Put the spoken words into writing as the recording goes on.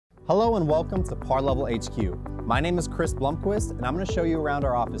Hello and welcome to Parlevel HQ. My name is Chris Blomquist and I'm going to show you around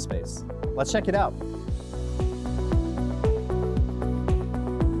our office space. Let's check it out.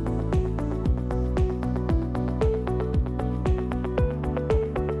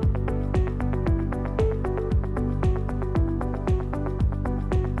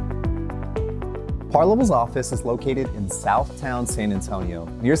 Parlevel's office is located in southtown San Antonio,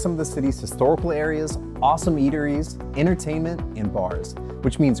 near some of the city's historical areas, awesome eateries, entertainment, and bars,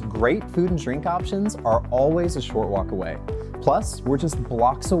 which means great food and drink options are always a short walk away. Plus, we're just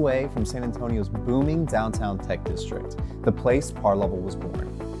blocks away from San Antonio's booming downtown tech district, the place Parlevel was born.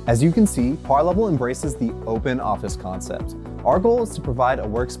 As you can see, Parlevel embraces the open office concept. Our goal is to provide a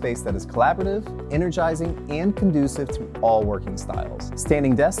workspace that is collaborative, energizing, and conducive to all working styles.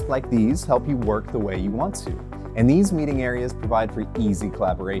 Standing desks like these help you work the way you want to, and these meeting areas provide for easy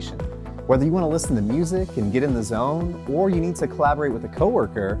collaboration. Whether you want to listen to music and get in the zone, or you need to collaborate with a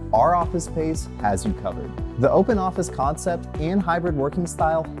coworker, our office space has you covered. The open office concept and hybrid working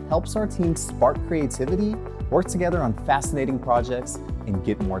style helps our team spark creativity, work together on fascinating projects, and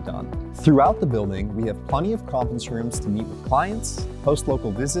get more done. Throughout the building, we have plenty of conference rooms to meet with clients, host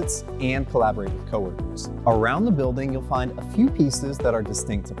local visits, and collaborate with coworkers. Around the building, you'll find a few pieces that are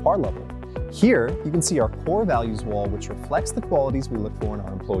distinct to Parlevel. Here, you can see our core values wall, which reflects the qualities we look for in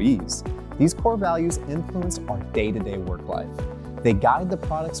our employees. These core values influence our day-to-day work life. They guide the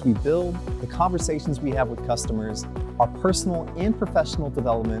products we build, the conversations we have with customers, our personal and professional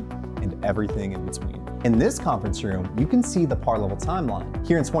development, and everything in between. In this conference room, you can see the Parlevel timeline.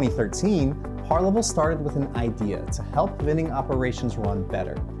 Here in 2013, Parlevel started with an idea to help vending operations run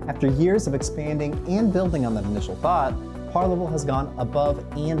better. After years of expanding and building on that initial thought, Parlevel has gone above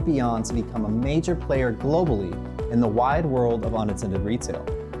and beyond to become a major player globally in the wide world of unattended retail.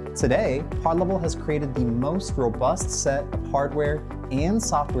 Today, Parlevel has created the most robust set of hardware and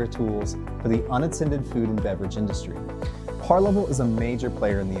software tools for the unattended food and beverage industry. Parlevel is a major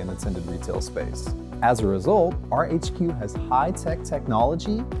player in the unattended retail space. As a result, our HQ has high-tech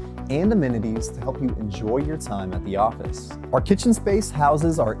technology and amenities to help you enjoy your time at the office. Our kitchen space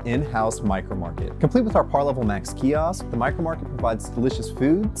houses our in-house micromarket. Complete with our Parlevel Max kiosk, the micromarket provides delicious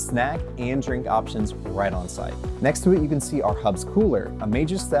food, snack, and drink options right on site. Next to it, you can see our Hubs cooler, a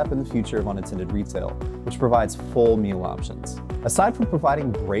major step in the future of unattended retail, which provides full meal options. Aside from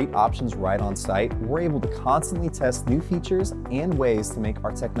providing great options right on site, we're able to constantly test new features and ways to make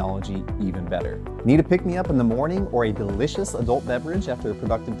our technology even better. Need a pick-me-up in the morning or a delicious adult beverage after a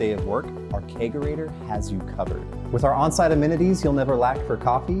productive day of work? Our kegerator has you covered. With our on-site amenities, you'll never lack for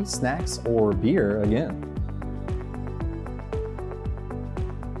coffee, snacks, or beer again.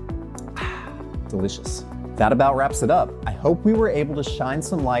 Delicious. That about wraps it up. I hope we were able to shine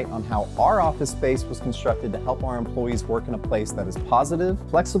some light on how our office space was constructed to help our employees work in a place that is positive,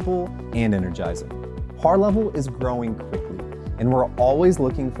 flexible, and energizing. Parlevel is growing quickly, and we're always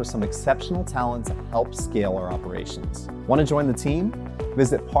looking for some exceptional talent to help scale our operations. Want to join the team?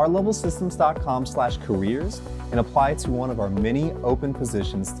 Visit parlevelsystems.com/careers and apply to one of our many open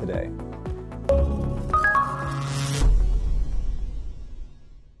positions today.